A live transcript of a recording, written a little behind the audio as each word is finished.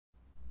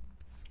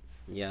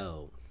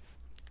Yo,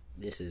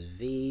 this is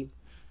V,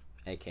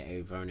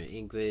 aka Vernon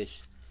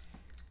English.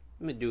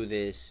 I'm gonna do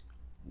this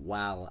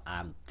while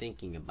I'm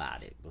thinking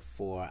about it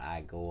before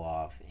I go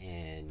off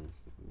and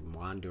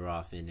wander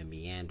off into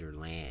meander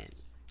land.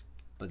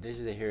 But this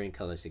is the Hearing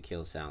Colors to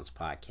Kill Sounds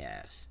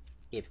podcast.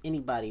 If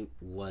anybody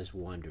was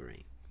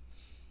wondering,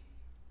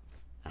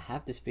 I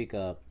have to speak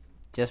up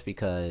just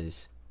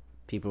because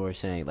people were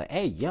saying, like,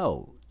 hey,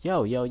 yo,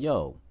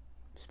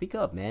 speak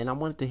up, man. I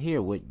wanted to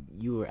hear what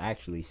you were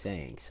actually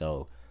saying.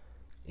 So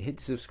hit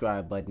the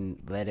subscribe button,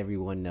 let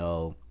everyone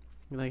know.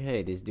 You're like,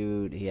 hey, this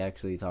dude, he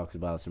actually talks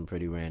about some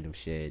pretty random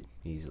shit.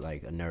 He's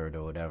like a nerd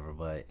or whatever,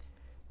 but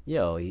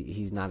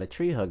he's not a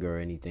tree hugger or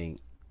anything.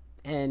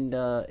 And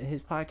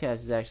his podcast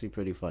is actually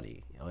pretty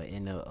funny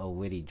in a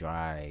witty,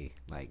 dry,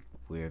 like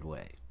weird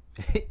way.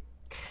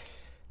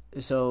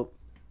 So,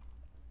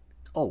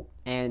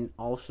 and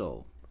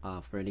also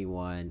for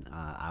anyone,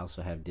 I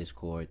also have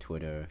Discord,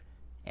 Twitter,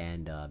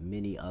 and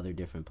many other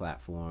different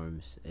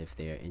platforms if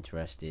they're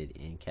interested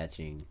in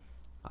catching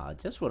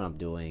just what I'm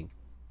doing.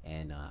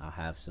 And I'll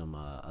have some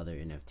other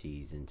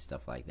NFTs and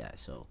stuff like that.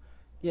 So,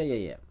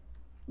 yeah.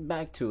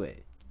 Back to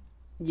it.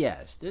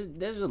 Yes,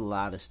 there's a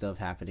lot of stuff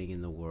happening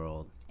in the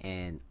world,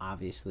 and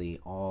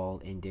obviously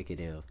all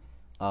indicative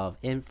of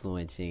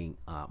influencing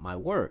my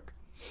work.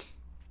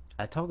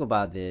 I talk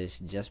about this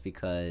just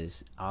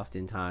because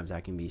oftentimes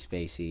I can be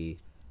spacey,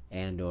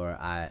 and or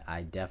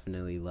I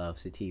definitely love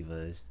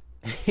sativas.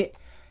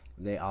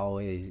 They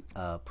always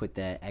put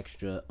that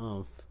extra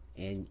oomph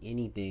in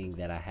anything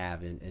that I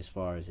have as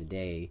far as a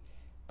day.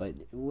 But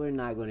we're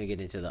not going to get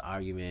into the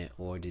argument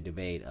or the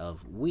debate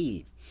of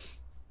weed.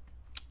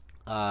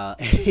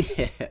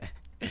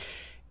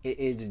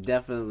 It's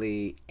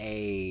definitely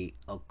a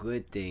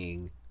good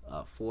thing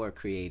for a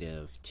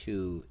creative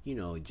to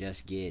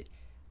just get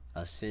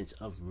a sense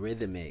of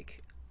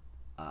rhythmic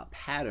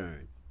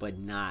pattern, but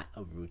not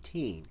a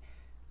routine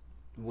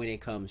when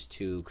it comes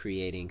to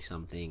creating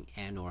something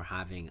and or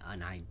having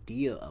an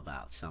idea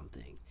about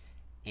something.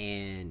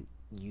 And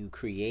you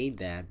create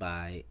that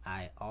by,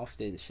 I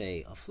often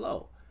say, a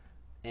flow.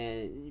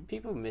 And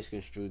people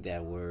misconstrue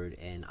that word,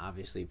 and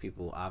obviously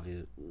people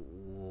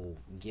will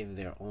give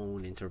their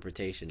own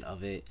interpretation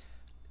of it.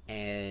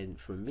 And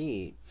for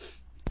me,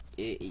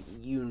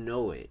 you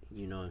know what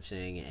I'm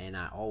saying. And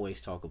I always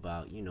talk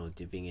about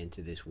dipping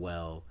into this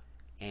well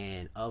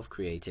and of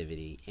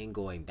creativity and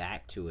going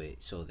back to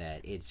it so that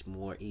it's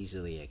more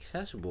easily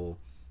accessible.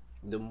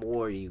 The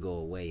more you go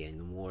away and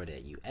the more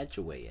that you etch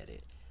away at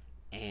it,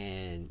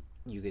 and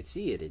you can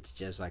see it. It's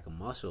just like a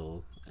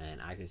muscle,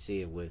 and I can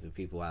see it with the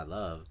people I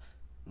love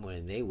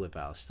when they whip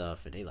out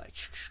stuff and they like.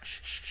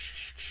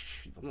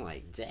 I'm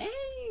like, dang,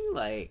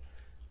 like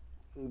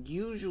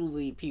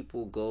usually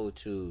people go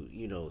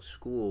to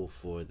school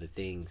for the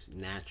things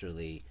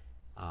naturally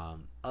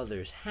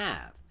others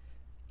have,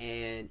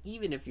 and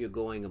even if you're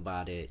going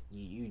about it,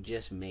 you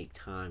just make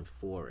time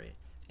for it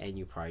and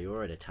you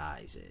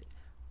prioritize it.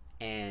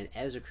 And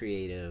as a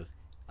creative,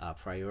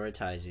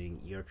 prioritizing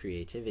your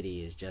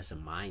creativity is just a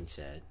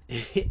mindset.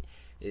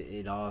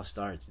 It all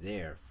starts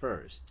there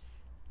first.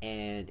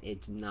 And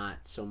it's not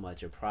so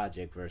much a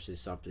project versus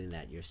something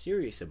that you're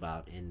serious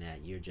about, in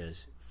that you're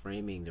just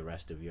framing the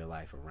rest of your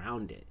life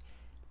around it.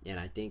 And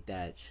I think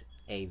that's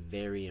a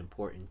very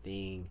important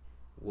thing,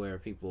 where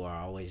people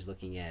are always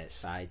looking at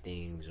side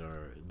things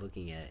or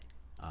looking at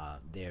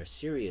their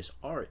serious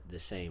art the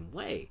same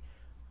way.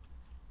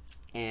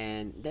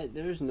 And that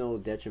there's no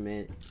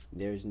detriment,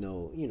 there's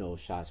no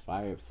shots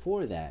fired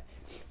for that.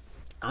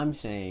 I'm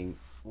saying,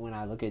 when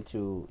I look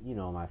into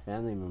my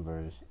family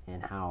members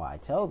and how I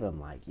tell them,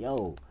 like,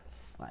 yo,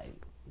 like,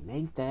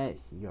 make that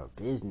your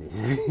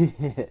business.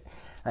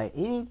 Like,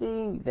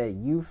 anything that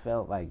you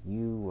felt like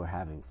you were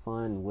having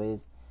fun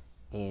with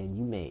and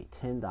you made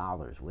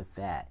 $10 with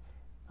that,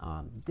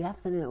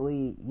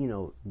 definitely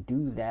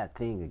do that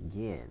thing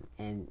again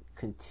and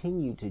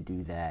continue to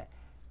do that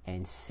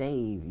and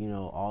save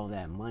all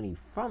that money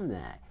from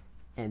that.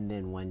 And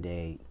then one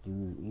day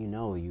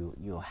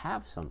you'll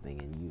have something,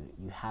 and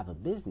you have a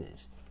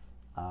business.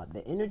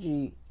 The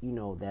energy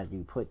that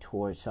you put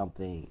towards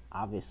something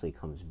obviously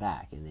comes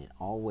back, and it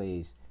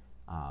always,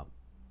 I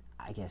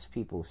guess,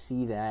 people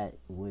see that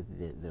with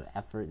the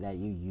effort that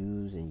you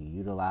use and you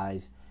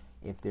utilize.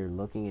 If they're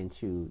looking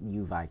into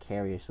you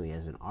vicariously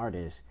as an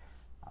artist,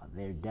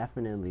 they're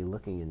definitely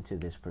looking into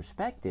this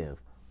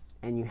perspective,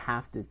 and you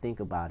have to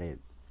think about it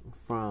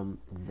from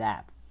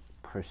that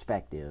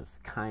perspective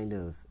kind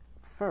of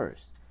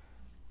first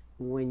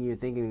when you're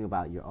thinking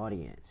about your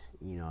audience.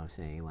 You know what I'm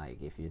saying? Like,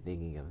 if you're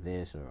thinking of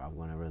this, or I'm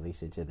going to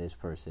release it to this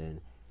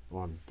person,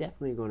 or I'm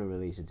definitely going to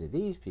release it to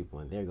these people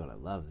and they're going to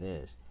love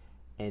this.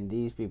 And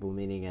these people,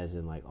 meaning as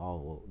in, like, oh,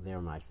 well, they're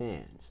my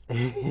fans.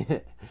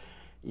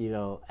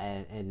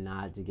 And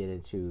not to get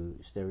into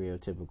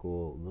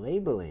stereotypical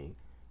labeling.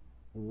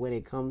 When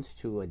it comes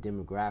to a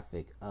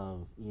demographic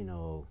of,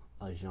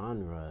 a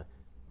genre,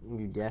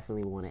 you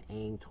definitely want to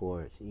aim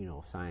towards,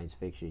 science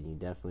fiction. You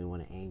definitely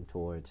want to aim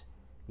towards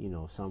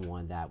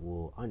someone that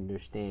will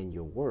understand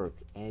your work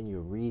and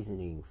your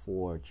reasoning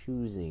for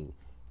choosing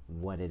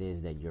what it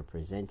is that you're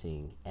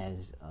presenting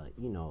as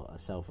a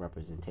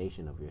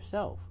self-representation of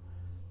yourself.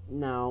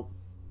 Now,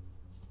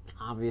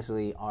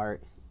 obviously,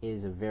 art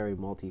is a very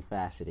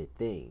multifaceted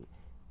thing,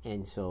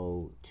 and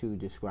so to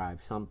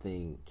describe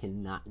something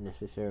cannot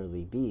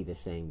necessarily be the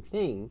same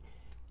thing,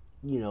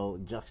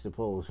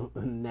 juxtaposed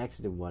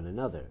next to one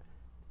another.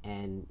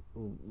 And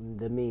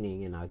the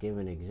meaning, and I'll give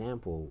an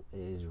example,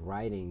 is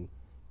writing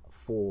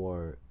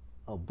for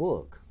a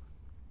book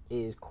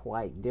is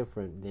quite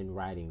different than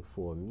writing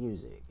for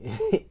music.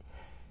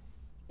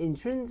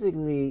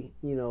 Intrinsically,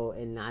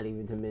 and not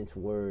even to mince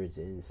words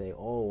and say,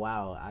 oh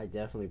wow, I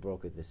definitely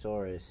broke a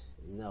thesaurus.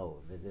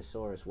 No, the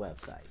thesaurus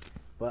website.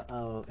 But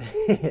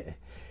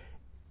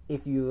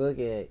if you look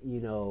at,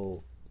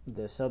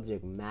 the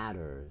subject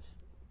matters,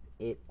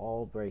 it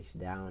all breaks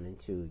down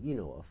into,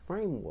 a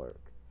framework.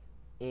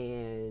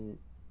 And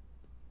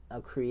a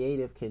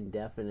creative can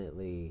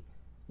definitely,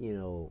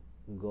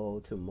 go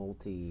to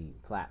multi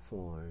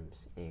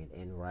platforms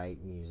and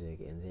write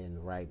music and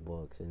then write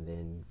books and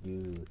then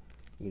do,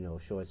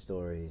 short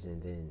stories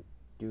and then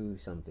do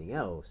something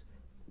else.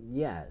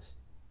 Yes,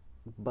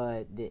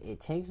 but it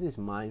takes this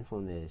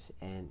mindfulness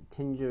and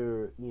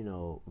tender,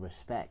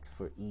 respect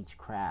for each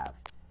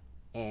craft.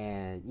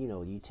 And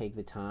you take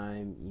the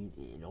time,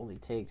 it only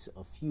takes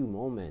a few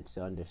moments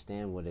to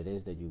understand what it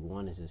is that you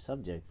want as a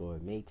subject, or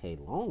it may take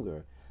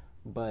longer,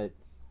 but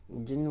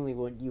genuinely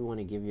what you want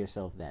to give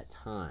yourself that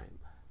time.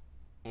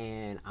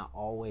 And I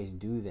always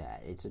do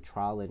that. It's a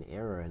trial and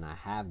error, and I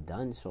have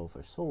done so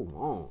for so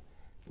long,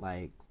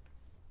 like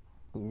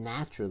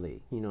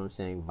naturally, what I'm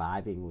saying,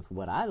 vibing with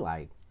what I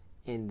like,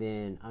 and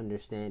then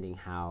understanding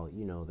how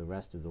the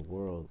rest of the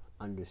world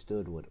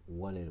understood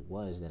what it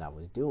was that I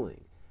was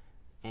doing.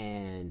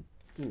 And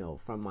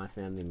from my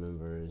family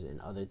members and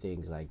other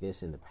things like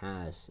this in the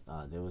past,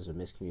 there was a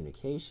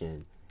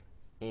miscommunication,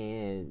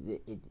 and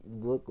it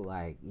looked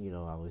like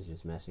I was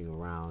just messing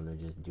around or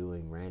just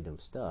doing random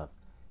stuff,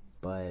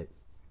 but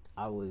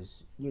I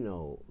was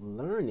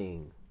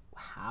learning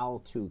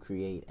how to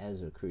create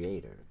as a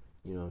creator.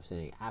 What I'm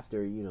saying,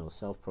 after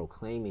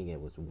self-proclaiming it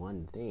was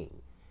one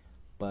thing,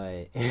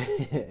 but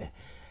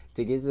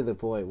to get to the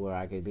point where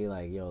I could be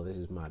like, yo, this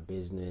is my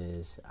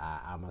business,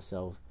 I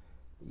myself,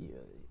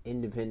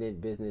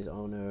 independent business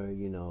owner,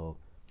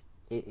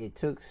 it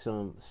took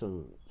some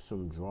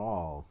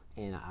draw.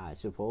 And I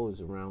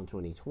suppose around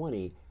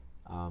 2020,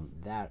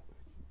 that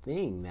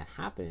thing that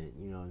happened,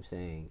 what I'm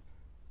saying,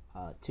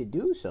 to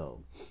do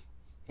so,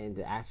 and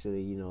to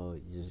actually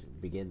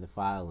just begin the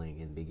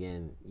filing and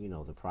begin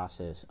the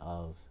process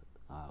of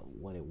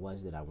what it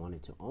was that I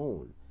wanted to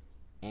own.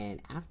 And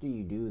after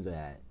you do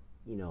that,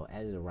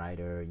 as a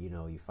writer,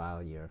 you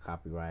file your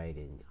copyright,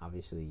 and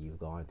obviously you've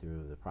gone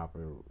through the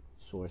proper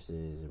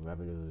sources and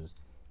revenues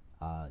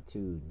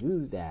to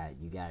do that.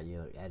 You got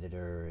your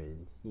editor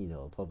and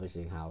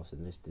publishing house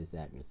and this,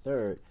 that, and the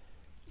third.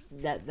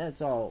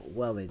 That's all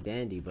well and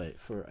dandy, but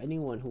for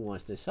anyone who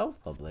wants to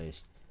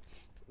self-publish,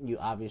 you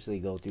obviously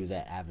go through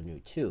that avenue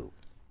too.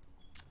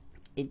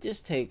 It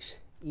just takes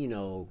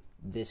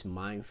this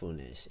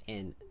mindfulness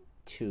and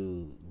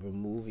to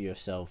remove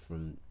yourself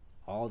from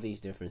all these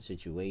different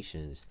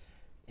situations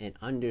and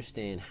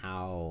understand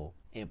how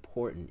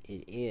important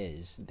it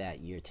is that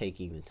you're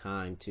taking the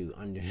time to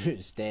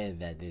understand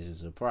that this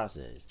is a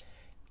process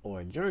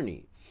or a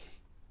journey.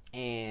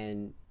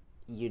 And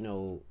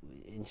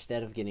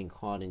instead of getting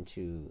caught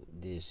into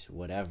this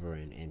whatever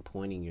and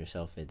pointing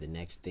yourself at the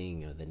next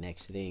thing or the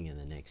next thing and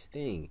the next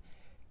thing,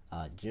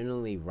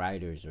 generally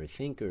writers or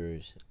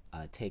thinkers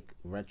take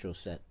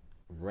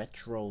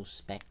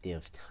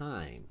retrospective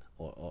time,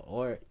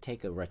 or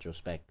take a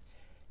retrospective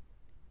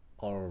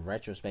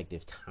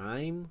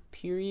time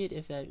period,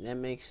 if that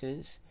makes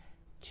sense,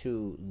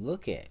 to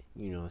look at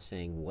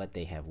saying what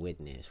they have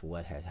witnessed,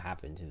 what has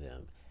happened to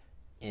them,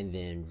 and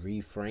then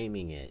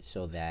reframing it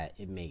so that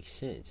it makes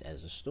sense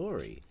as a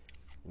story.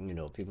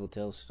 People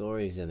tell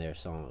stories in their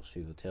songs,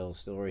 people tell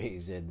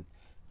stories in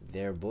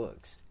their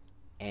books,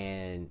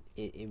 and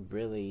it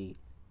really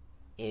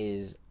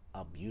is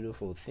a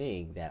beautiful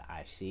thing that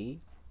I see.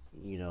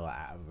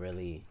 I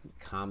really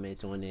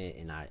comment on it,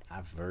 and I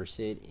verse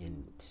it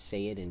and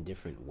say it in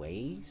different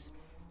ways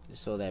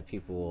so that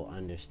people will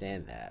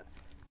understand that.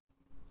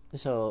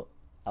 So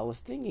I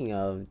was thinking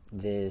of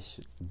this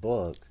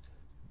book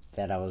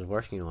that I was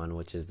working on,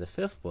 which is the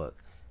fifth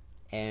book.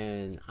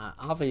 And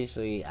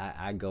obviously,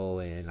 I go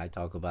and I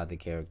talk about the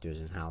characters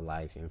and how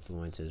life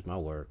influences my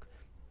work,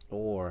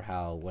 or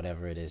how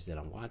whatever it is that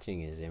I'm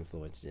watching is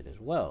influenced it as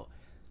well.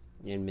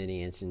 In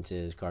many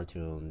instances,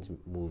 cartoons,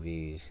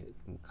 movies,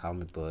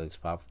 comic books,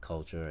 pop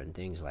culture, and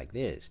things like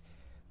this.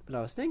 But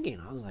I was thinking,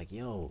 I was like,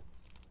 yo,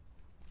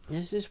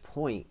 there's this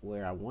point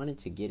where I wanted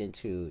to get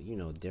into,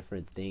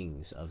 different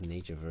things of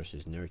nature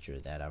versus nurture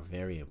that are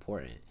very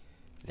important,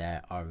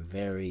 that are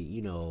very,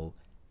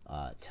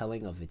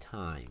 telling of the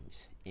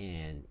times.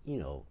 And,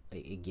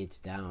 it gets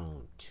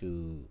down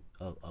to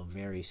a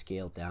very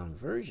scaled down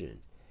version.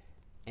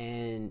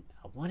 And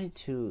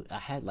I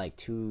had like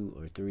two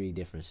or three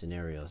different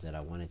scenarios that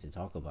I wanted to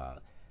talk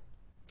about.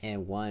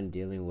 And one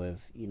dealing with,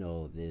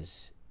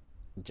 this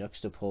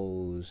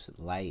juxtaposed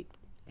light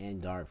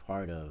and dark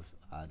part of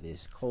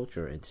this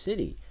culture and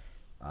city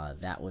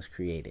that was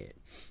created.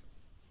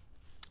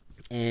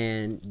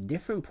 And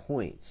different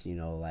points,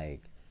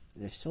 like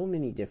there's so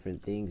many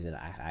different things that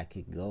I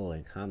could go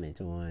and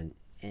comment on.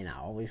 And I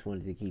always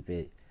wanted to keep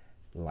it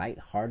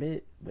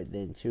lighthearted, but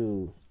then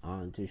too,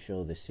 to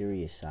show the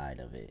serious side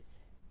of it.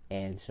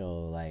 And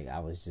so, like, I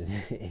was just,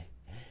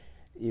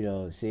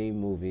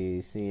 seeing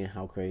movies, seeing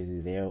how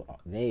crazy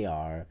they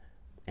are,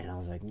 and I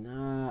was like,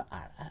 nah,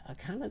 I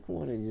kind of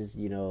want to just,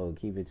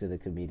 keep it to the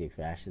comedic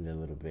fashion a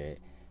little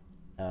bit,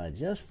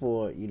 just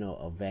for,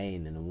 a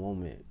vein and a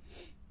moment.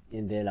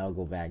 And then I'll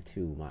go back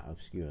to my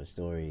obscure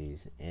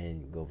stories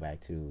and go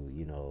back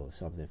to,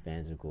 something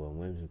fanciful and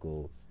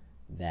whimsical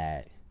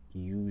that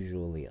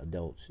usually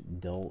adults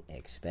don't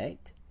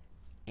expect.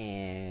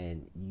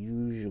 And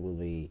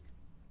usually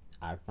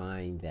I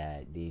find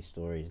that these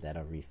stories that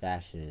are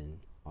refashioned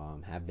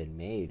have been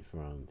made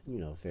from,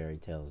 fairy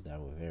tales that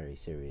were very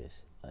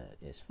serious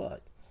as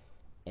fuck.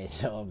 And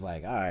so I'm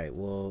like, all right,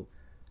 well,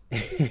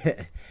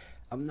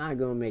 I'm not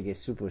gonna make it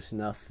super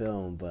snuff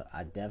film, but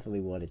I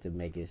definitely wanted to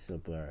make it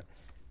super,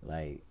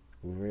 like,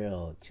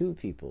 real to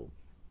people.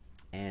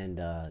 And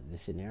the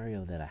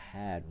scenario that I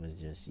had was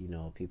just,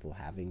 people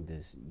having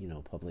this,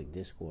 public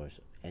discourse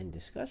and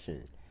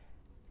discussion.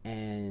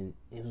 And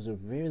it was a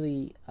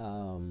really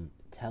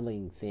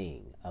telling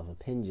thing of a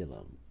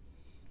pendulum.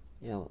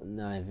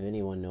 Now if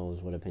anyone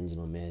knows what a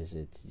pendulum is,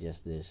 it's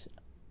just this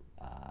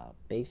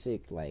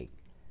basic, like,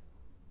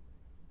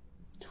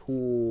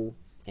 tool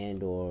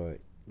and or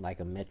like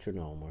a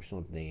metronome or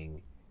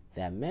something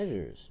that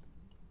measures.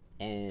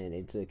 And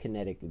it's a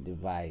kinetic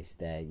device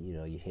that,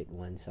 you hit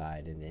one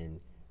side and then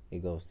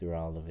it goes through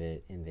all of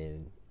it, and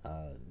then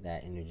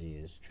that energy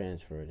is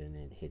transferred and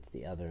then hits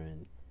the other,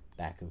 and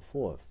back and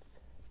forth.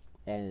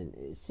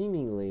 And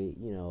seemingly,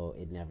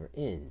 it never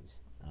ends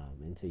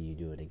until you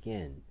do it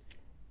again.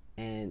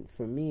 And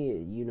for me,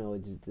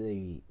 it's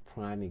the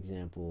prime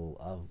example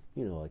of,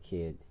 a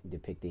kid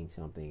depicting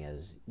something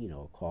as,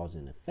 cause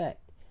and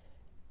effect.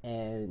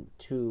 And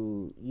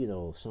to,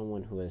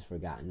 someone who has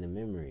forgotten the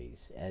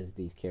memories, as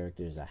these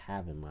characters I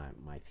have in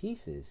my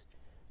pieces,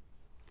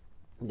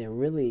 they're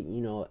really,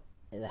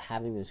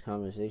 having this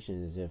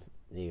conversation as if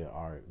they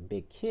are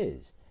big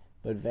kids,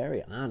 but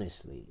very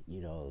honestly,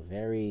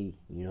 very,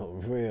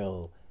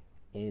 real,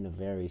 in a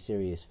very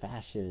serious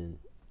fashion,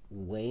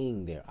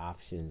 weighing their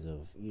options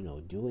of,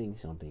 doing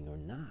something or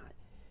not.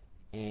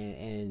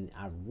 And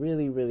I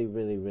really, really,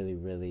 really, really,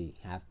 really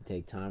have to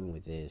take time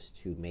with this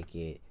to make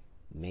it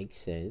make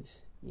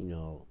sense,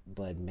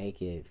 but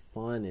make it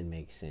fun and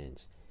make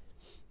sense.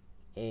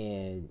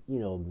 And,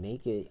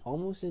 make it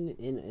almost in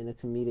a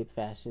comedic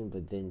fashion,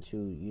 but then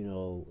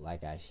too,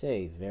 like I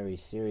say, very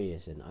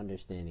serious and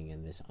understanding,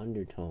 and this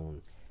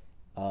undertone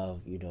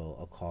of,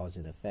 a cause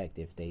and effect.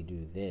 If they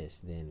do this,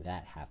 then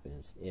that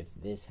happens. If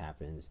this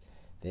happens,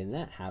 then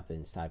that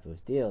happens, type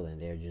of deal.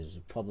 And they're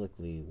just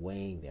publicly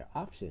weighing their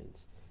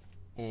options.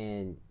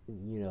 And,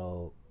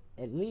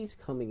 at least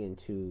coming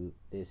into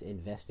this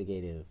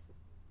investigative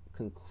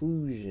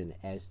conclusion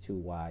as to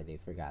why they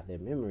forgot their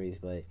memories,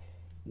 but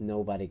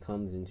nobody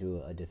comes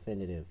into a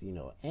definitive,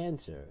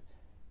 answer.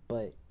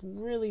 But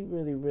really,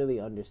 really, really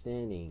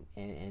understanding,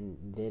 and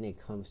then it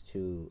comes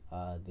to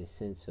the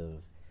sense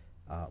of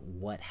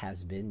what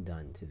has been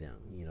done to them,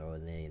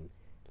 and then,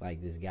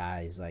 like, this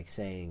guy is like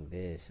saying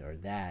this or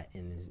that,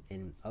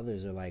 and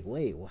others are like,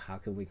 wait, well, how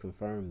can we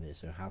confirm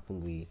this, or how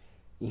can we,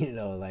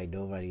 like,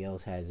 nobody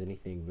else has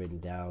anything written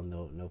down,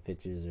 no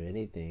pictures or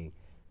anything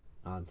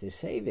to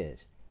say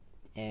this.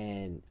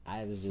 And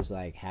I was just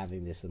like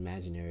having this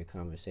imaginary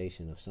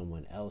conversation of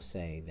someone else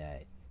saying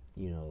that,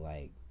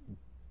 like,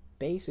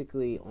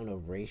 basically on a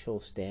racial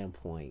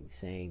standpoint,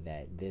 saying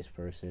that this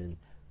person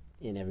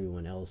and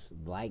everyone else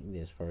like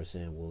this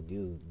person will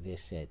do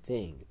this said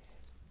thing,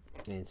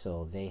 and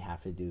so they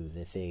have to do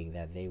the thing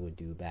that they would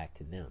do back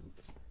to them.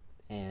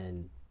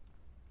 And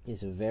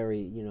it's a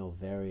very,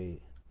 very,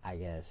 I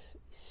guess,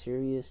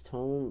 serious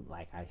tone,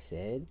 like I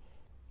said,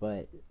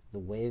 but the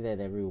way that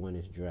everyone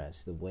is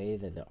dressed, the way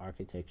that the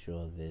architecture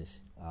of this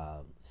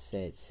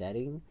said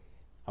setting,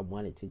 I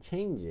wanted to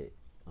change it,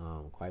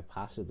 quite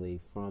possibly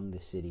from the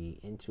city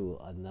into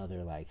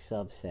another, like,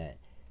 subset,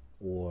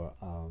 or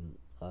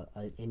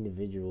an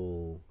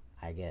individual,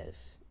 I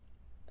guess,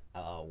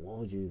 what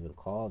would you even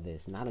call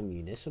this? Not a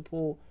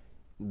municipal,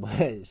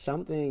 but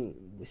something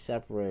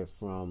separate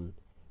from,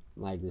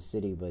 like, the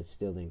city, but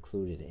still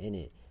included in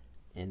it.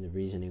 And the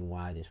reasoning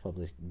why this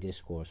public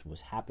discourse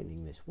was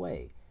happening this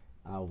way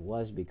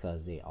was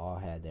because they all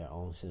had their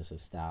own sense of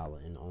style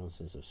and own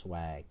sense of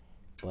swag,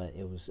 but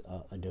it was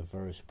a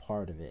diverse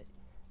part of it.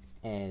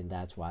 And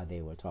that's why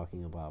they were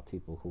talking about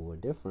people who were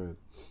different.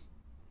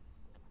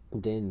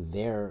 Then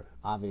they're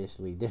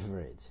obviously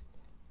different.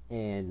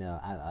 And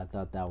I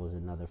thought that was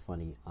another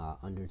funny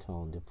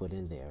undertone to put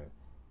in there.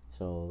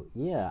 So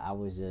yeah, I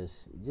was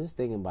just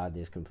thinking about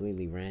this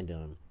completely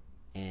random,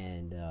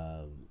 and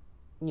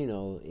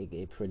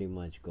it pretty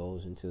much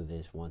goes into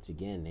this once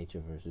again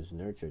nature versus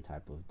nurture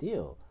type of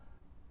deal.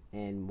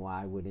 And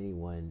why would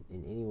anyone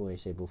in any way,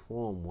 shape, or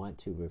form want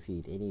to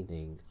repeat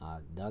anything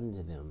done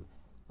to them,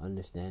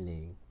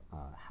 understanding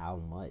how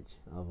much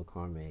of a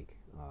karmic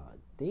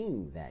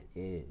thing that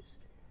is?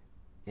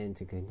 And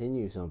to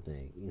continue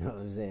something, you know what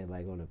I'm saying,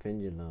 like on a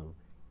pendulum,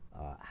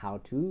 how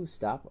to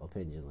stop a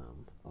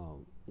pendulum.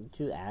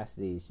 To ask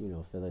these,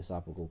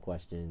 philosophical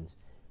questions,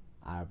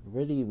 I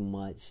pretty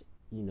much,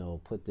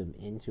 put them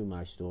into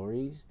my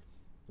stories,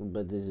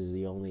 but this is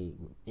the only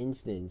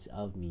instance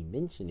of me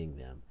mentioning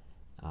them.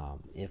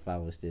 If I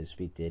was to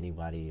speak to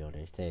anybody on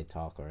their TED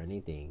Talk or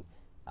anything,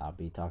 I'll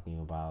be talking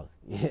about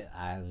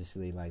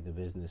obviously like the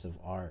business of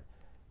art,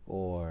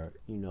 or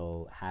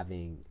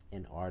having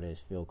an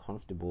artist feel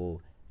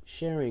comfortable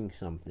sharing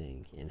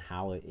something, and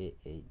how it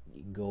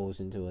goes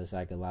into a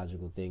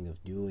psychological thing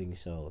of doing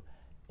so,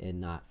 and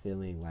not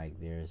feeling like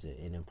there's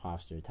an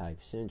imposter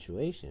type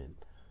situation,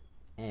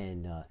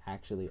 and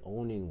actually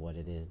owning what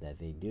it is that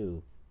they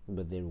do,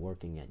 but then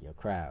working at your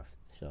craft.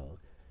 So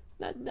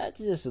that's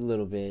just a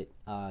little bit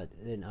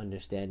in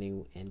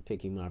understanding and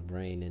picking my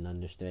brain and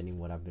understanding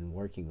what I've been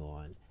working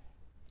on.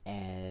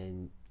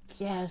 And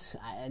yes,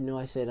 I know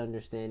I said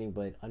understanding,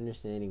 but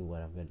understanding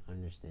what I've been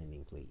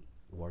understandingly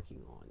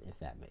working on, if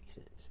that makes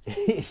sense.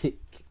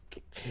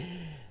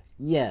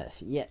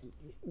 Yes, yeah.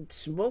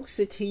 Smoke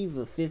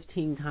sativa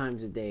 15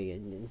 times a day,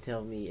 and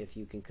tell me if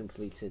you can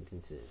complete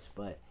sentences.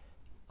 But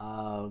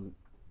um,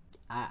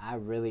 I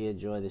really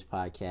enjoy this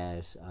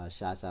podcast.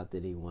 Shouts out to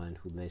anyone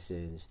who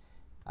listens.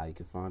 You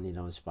can find it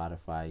on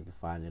Spotify. You can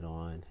find it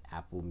on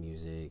Apple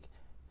Music.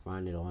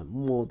 Find it on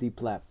multi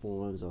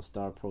platforms. I'll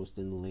start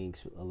posting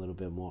links a little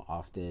bit more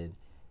often.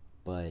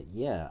 But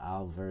yeah,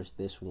 I'll verse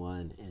this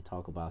one and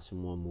talk about some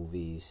more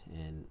movies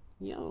and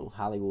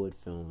Hollywood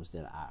films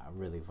that I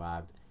really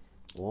vibe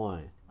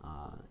on,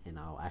 and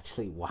I'll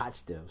actually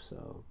watch them.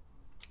 So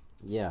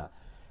yeah,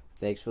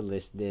 thanks for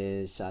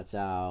listening. Shouts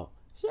out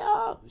to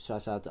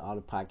all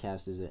the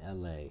podcasters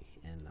in LA,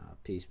 and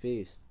peace,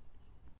 peace.